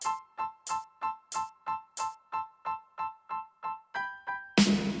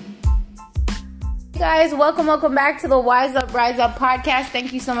Guys, welcome back to the Wise Up Rise Up podcast.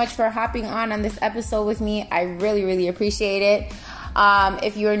 Thank you so much for hopping on this episode with me. I really appreciate it.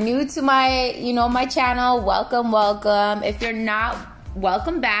 If you're new to my my channel, welcome. If you're not,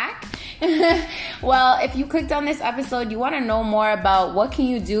 welcome back. Well, if you clicked on this episode, you want to know more about what can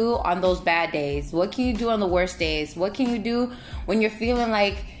you do on those bad days? What can you do on the worst days? What can you do when you're feeling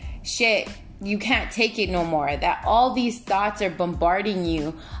like shit? You can't take it no more, that all these thoughts are bombarding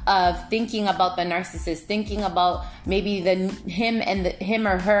you of thinking about the narcissist, thinking about maybe him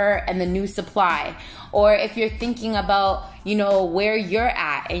or her and the new supply. Or if you're thinking about, where you're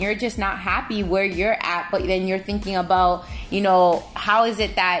at and you're just not happy where you're at, but then you're thinking about, how is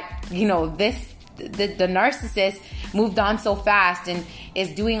it that, the narcissist moved on so fast and is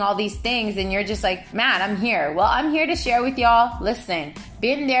doing all these things, and you're just like, man, I'm here. Well, I'm here to share with y'all. Listen,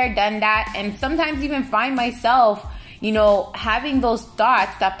 been there, done that, and sometimes even find myself, having those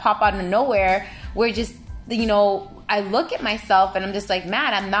thoughts that pop out of nowhere where just, I look at myself and I'm just like,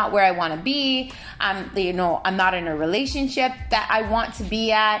 man, I'm not where I want to be. I'm not in a relationship that I want to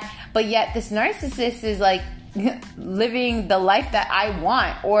be at, but yet this narcissist is like living the life that I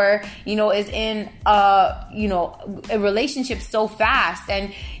want, or is in a relationship so fast,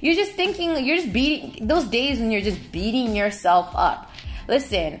 and you're just beating those days when you're just beating yourself up.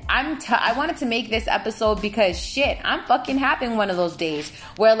 Listen, I wanted to make this episode because shit, I'm fucking having one of those days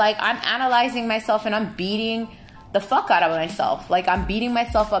where like I'm analyzing myself and I'm beating the fuck out of myself. Like I'm beating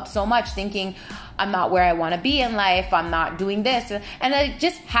myself up so much, thinking I'm not where I want to be in life. I'm not doing this, and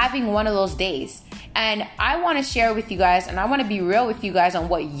just having one of those days. And I want to share with you guys, and I want to be real with you guys on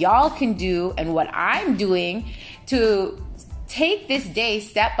what y'all can do and what I'm doing to take this day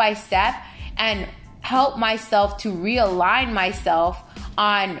step by step and help myself to realign myself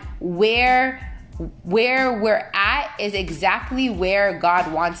on where we're at is exactly where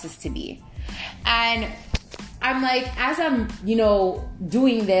God wants us to be. And I'm like, as I'm,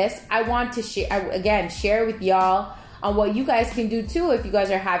 doing this, I want to share with y'all on what you guys can do too if you guys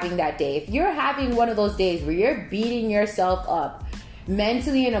are having that day. If you're having one of those days where you're beating yourself up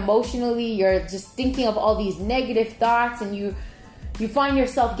mentally and emotionally, you're just thinking of all these negative thoughts, and you find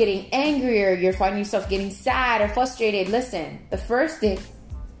yourself getting angrier, you find yourself getting sad or frustrated. Listen, the first thing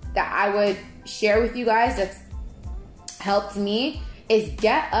that I would share with you guys that's helped me is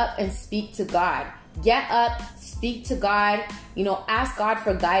get up and speak to God. Get up, speak to God, ask God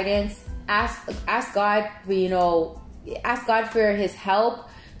for guidance, ask God for, ask God for his help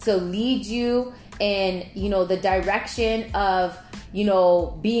to lead you in, the direction of,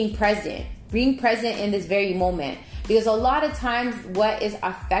 being present in this very moment. Because a lot of times what is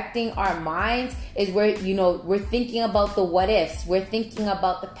affecting our minds is we're thinking about the what ifs. We're thinking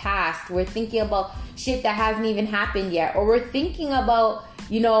about the past. We're thinking about shit that hasn't even happened yet. Or we're thinking about,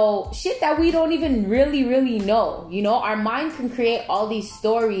 shit that we don't even really know. Our mind can create all these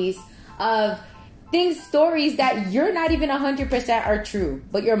stories of stories that you're not even 100% are true,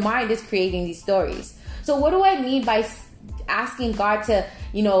 but your mind is creating these stories. So what do I mean by asking God to,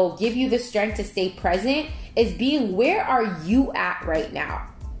 give you the strength to stay present? Is being, where are you at right now?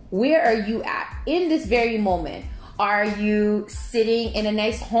 Where are you at in this very moment? Are you sitting in a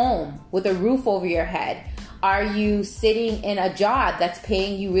nice home with a roof over your head? Are you sitting in a job that's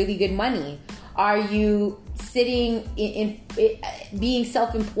paying you really good money? Are you sitting in being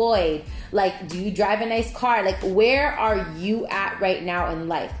self-employed? Like, do you drive a nice car? Like, where are you at right now in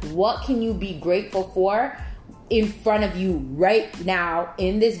life? What can you be grateful for in front of you right now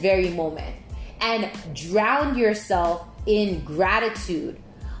in this very moment? And drown yourself in gratitude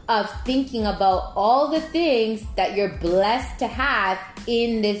of thinking about all the things that you're blessed to have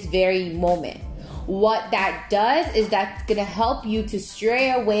in this very moment. What that does is that's going to help you to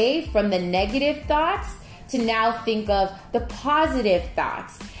stray away from the negative thoughts to now think of the positive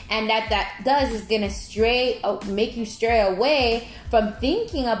thoughts. And that does is going to make you stray away from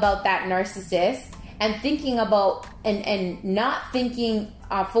thinking about that narcissist and thinking about and not thinking,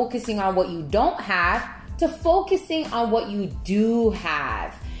 focusing on what you don't have, to focusing on what you do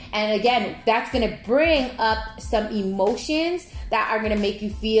have. And again, that's going to bring up some emotions that are going to make you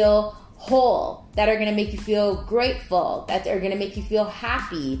feel whole, that are going to make you feel grateful, that are going to make you feel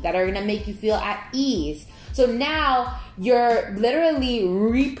happy, that are going to make you feel at ease. So now you're literally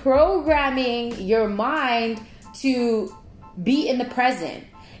reprogramming your mind to be in the present,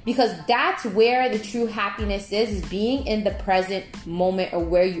 because that's where the true happiness is being in the present moment, or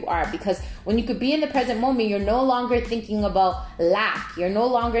where you are. Because when you could be in the present moment, you're no longer thinking about lack. You're no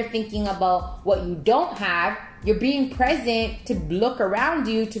longer thinking about what you don't have. You're being present to look around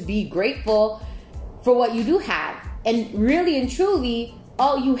you, to be grateful for what you do have. And really and truly,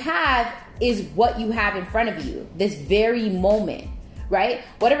 all you have is what you have in front of you, this very moment, right?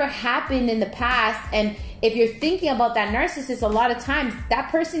 Whatever happened in the past, and if you're thinking about that narcissist, a lot of times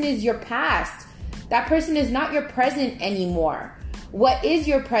that person is your past. That person is not your present anymore. What is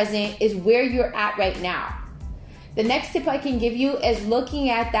your present is where you're at right now. The next tip I can give you is looking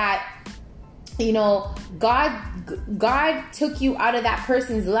at that, God took you out of that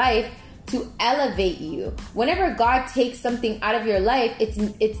person's life to elevate you. Whenever God takes something out of your life,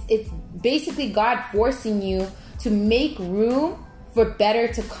 it's basically God forcing you to make room for better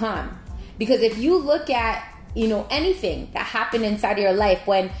to come. Because if you look at, anything that happened inside of your life,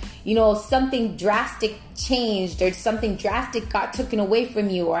 when, something drastic changed or something drastic got taken away from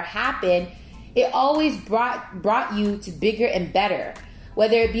you or happened, it always brought you to bigger and better.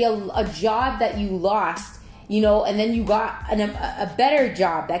 Whether it be a job that you lost, and then you got a better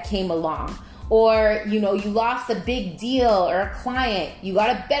job that came along. Or, you lost a big deal or a client, you got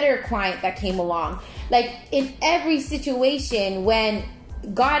a better client that came along. Like in every situation, when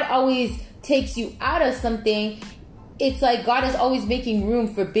God always takes you out of something, it's like God is always making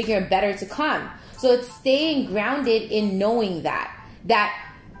room for bigger and better to come. So it's staying grounded in knowing that that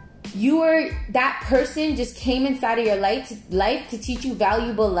person just came inside of your life to teach you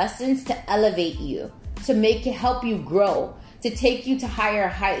valuable lessons, to elevate you, to help you grow, to take you to higher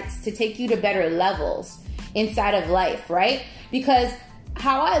heights, to take you to better levels inside of life, right? Because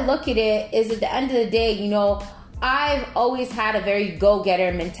how I look at it is, at the end of the day, I've always had a very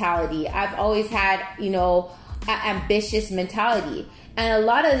go-getter mentality. I've always had, an ambitious mentality. And a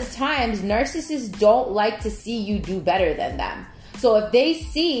lot of the times, narcissists don't like to see you do better than them. So if they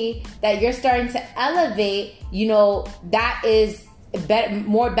see that you're starting to elevate, that is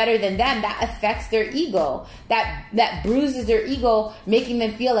better than them, that affects their ego. That bruises their ego, making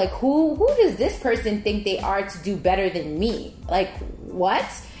them feel like, who does this person think they are to do better than me? Like, what?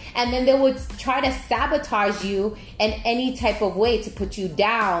 And then they would try to sabotage you in any type of way, to put you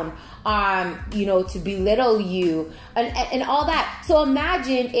down, to belittle you and all that. So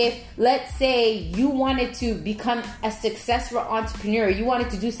imagine if, let's say, you wanted to become a successful entrepreneur, you wanted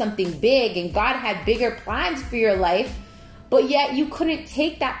to do something big, and God had bigger plans for your life, but yet you couldn't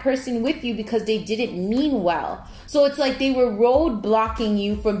take that person with you because they didn't mean well. So it's like they were roadblocking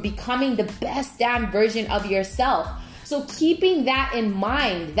you from becoming the best damn version of yourself. So keeping that in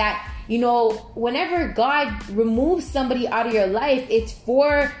mind, that, whenever God removes somebody out of your life, it's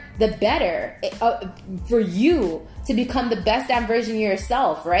for the better, for you to become the best damn version of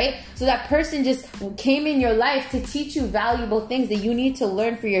yourself, right? So that person just came in your life to teach you valuable things that you need to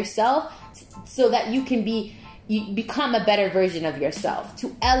learn for yourself, so that you can become a better version of yourself,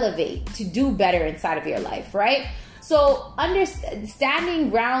 to elevate, to do better inside of your life, right? So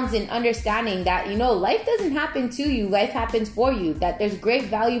standing grounds and understanding that, life doesn't happen to you, life happens for you, that there's great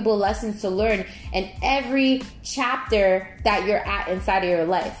valuable lessons to learn in every chapter that you're at inside of your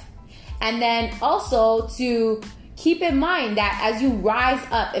life. And then also to keep in mind that as you rise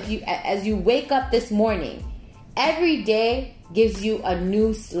up, as you wake up this morning, every day gives you a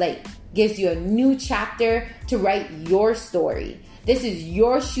new slate, gives you a new chapter to write your story. This is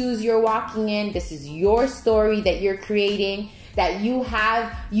your shoes you're walking in. This is your story that you're creating, that you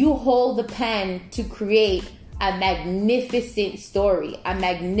hold the pen to create a magnificent story, a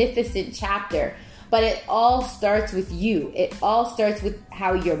magnificent chapter. But it all starts with you. It all starts with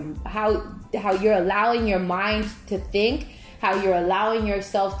how you're allowing your mind to think, how you're allowing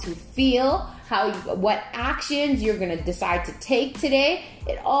yourself to feel, what actions you're going to decide to take today.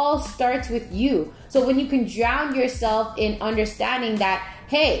 It all starts with you. So when you can drown yourself in understanding that,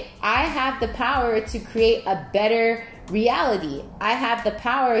 hey, I have the power to create a better reality. I have the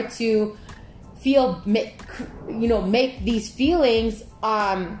power to make these feelings,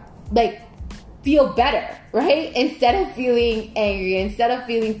 feel better, right? Instead of feeling angry, instead of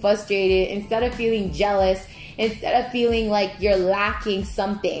feeling frustrated, instead of feeling jealous, instead of feeling like you're lacking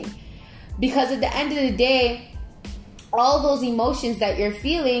something. Because at the end of the day, all those emotions that you're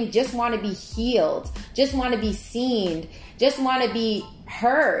feeling just want to be healed, just want to be seen, just want to be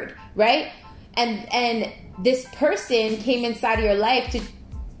heard, right? And this person came inside of your life to,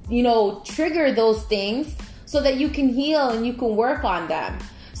 trigger those things so that you can heal and you can work on them.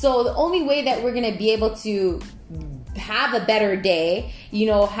 So the only way that we're going to be able to have a better day,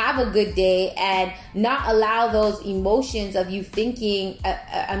 have a good day, and not allow those emotions of you thinking,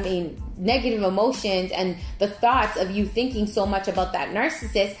 negative emotions and the thoughts of you thinking so much about that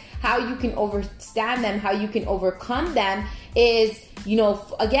narcissist, how you can understand them, how you can overcome them is,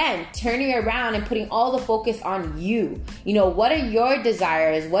 again, turning around and putting all the focus on you. What are your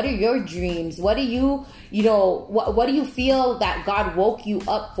desires? What are your dreams? What do you, what do you feel that God woke you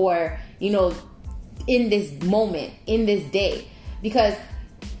up for in this moment, in this day. Because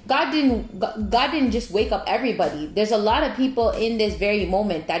God didn't just wake up everybody. There's a lot of people in this very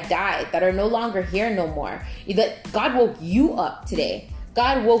moment that died, that are no longer here no more. That God woke you up today.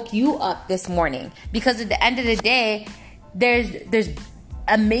 God woke you up this morning. Because at the end of the day, there's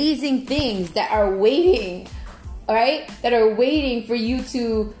amazing things that are waiting, right? That are waiting for you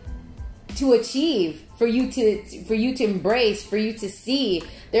to achieve, for you to embrace, for you to see.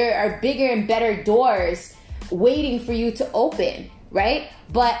 There are bigger and better doors waiting for you to open, right?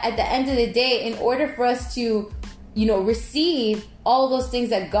 But at the end of the day, in order for us to, receive all those things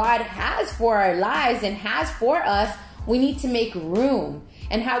that God has for our lives and has for us, we need to make room.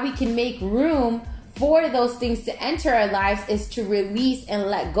 And how we can make room for those things to enter our lives is to release and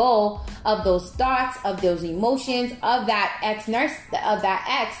let go of those thoughts, of those emotions, of that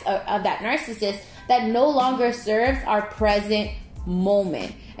narcissist that no longer serves our present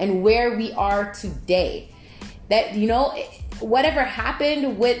moment and where we are today. That, whatever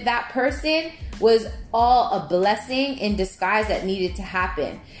happened with that person was all a blessing in disguise that needed to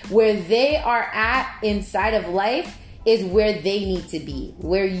happen. Where they are at inside of life is where they need to be.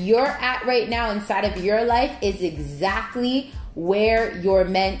 Where you're at right now inside of your life is exactly where you're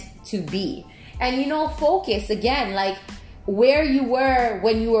meant to be. And focus again, like where you were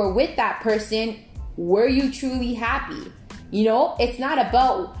when you were with that person. Were you truly happy? It's not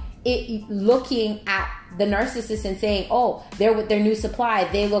about it looking at the narcissist and saying, oh, they're with their new supply,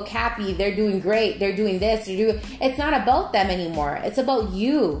 they look happy, they're doing great, they're doing this, it's not about them anymore. It's about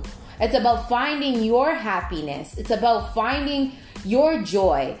you. It's about finding your happiness. It's about finding your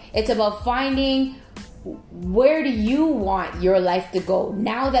joy. It's about finding where do you want your life to go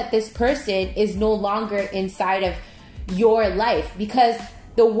now that this person is no longer inside of your life. Because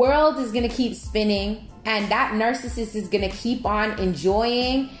the world is going to keep spinning, and that narcissist is going to keep on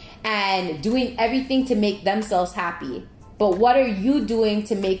enjoying and doing everything to make themselves happy. But what are you doing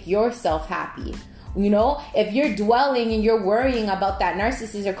to make yourself happy? If you're dwelling and you're worrying about that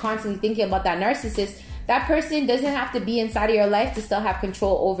narcissist or constantly thinking about that narcissist, that person doesn't have to be inside of your life to still have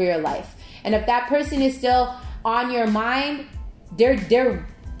control over your life. And if that person is still on your mind, they're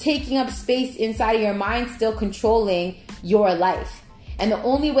taking up space inside of your mind, still controlling your life. And the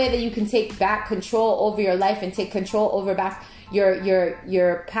only way that you can take back control over your life and take control over back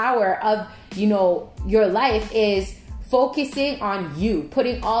your power of, your life is focusing on you.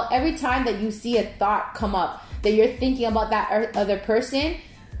 Putting every time that you see a thought come up that you're thinking about that other person,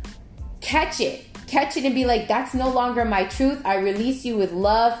 catch it and be like, that's no longer my truth. I release you with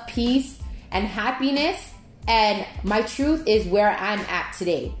love, peace, and happiness. And my truth is where I'm at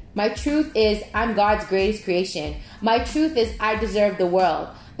today. My truth is I'm God's greatest creation. My truth is I deserve the world.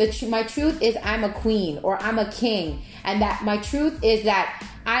 My truth is I'm a queen or I'm a king. And that my truth is that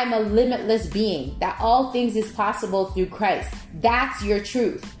I'm a limitless being, that all things is possible through Christ. That's your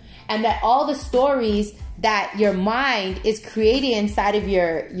truth. And that all the stories that your mind is creating inside of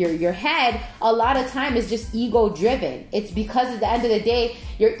your head, a lot of time is just ego driven. It's because at the end of the day,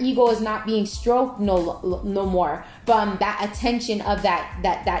 your ego is not being stroked no more from that attention of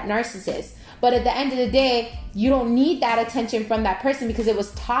that narcissist. But at the end of the day, you don't need that attention from that person because it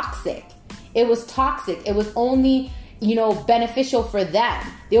was toxic. It was toxic. It was only, beneficial for them.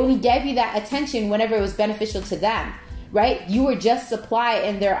 They only gave you that attention whenever it was beneficial to them, right? You were just supply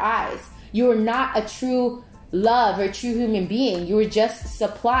in their eyes. You were not a true love or true human being. You were just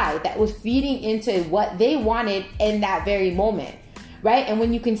supply that was feeding into what they wanted in that very moment, right? And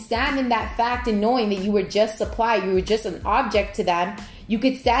when you can stand in that fact and knowing that you were just supply, you were just an object to them, you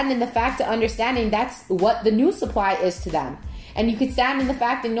could stand in the fact of understanding that's what the new supply is to them. And you could stand in the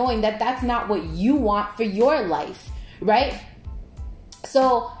fact of knowing that that's not what you want for your life, right?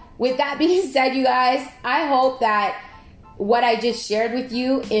 So with that being said, you guys, I hope that what I just shared with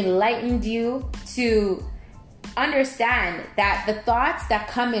you enlightened you to understand that the thoughts that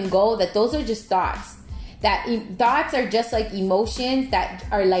come and go, that those are just thoughts. That thoughts are just like emotions that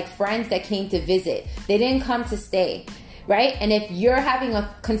are like friends that came to visit. They didn't come to stay, right? And if you're having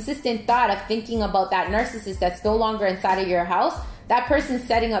a consistent thought of thinking about that narcissist that's no longer inside of your house, that person's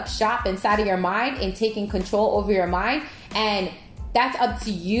setting up shop inside of your mind and taking control over your mind. And that's up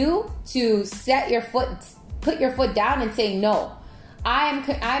to you to put your foot down and say, no,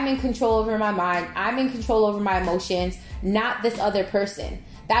 I'm in control over my mind. I'm in control over my emotions, not this other person.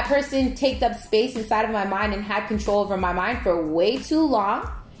 That person taked up space inside of my mind and had control over my mind for way too long.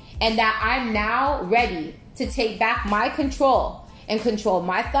 And that I'm now ready to take back my control and control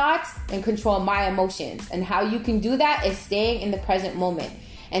my thoughts and control my emotions. And how you can do that is staying in the present moment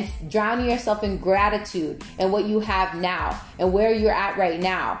and drowning yourself in gratitude and what you have now and where you're at right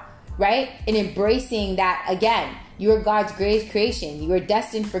now. right? And embracing that, again, you are God's great creation. You are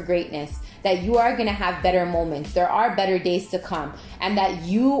destined for greatness, that you are going to have better moments. There are better days to come, and that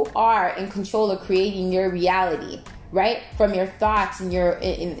you are in control of creating your reality, right? From your thoughts and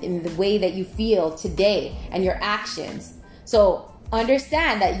in the way that you feel today and your actions. So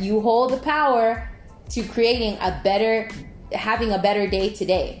understand that you hold the power to creating having a better day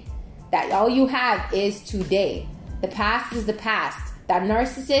today. That all you have is today. The past is the past. That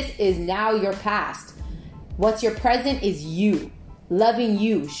narcissist is now your past. What's your present is you. Loving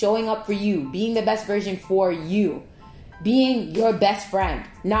you, showing up for you, being the best version for you. Being your best friend,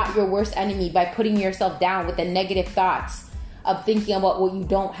 not your worst enemy, by putting yourself down with the negative thoughts of thinking about what you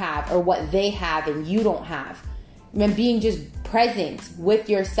don't have or what they have and you don't have. And being just present with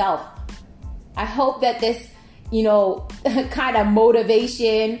yourself. I hope that this, kind of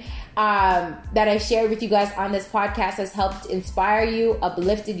motivation that I shared with you guys on this podcast has helped inspire you,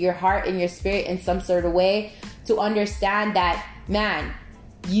 uplifted your heart and your spirit in some sort of way to understand that, man,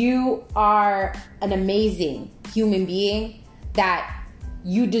 you are an amazing human being, that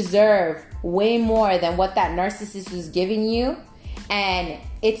you deserve way more than what that narcissist was giving you. And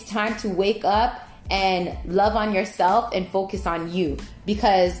it's time to wake up and love on yourself and focus on you,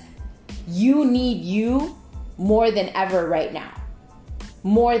 because you need you more than ever right now.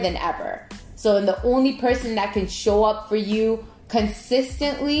 More than ever. So, and the only person that can show up for you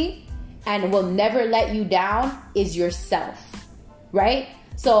consistently and will never let you down is yourself, right?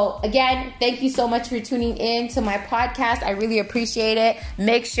 So again, thank you so much for tuning in to my podcast. I really appreciate it.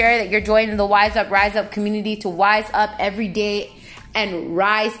 Make sure that you're joining the Wise Up, Rise Up community to wise up every day and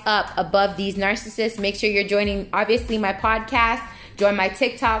rise up above these narcissists. Make sure you're joining, obviously, my podcast. Join my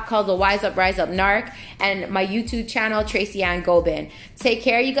TikTok called the Wise Up, Rise Up Narc, and my YouTube channel, Tracy Ann Gobin. Take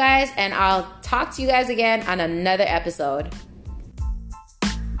care, you guys, and I'll talk to you guys again on another episode.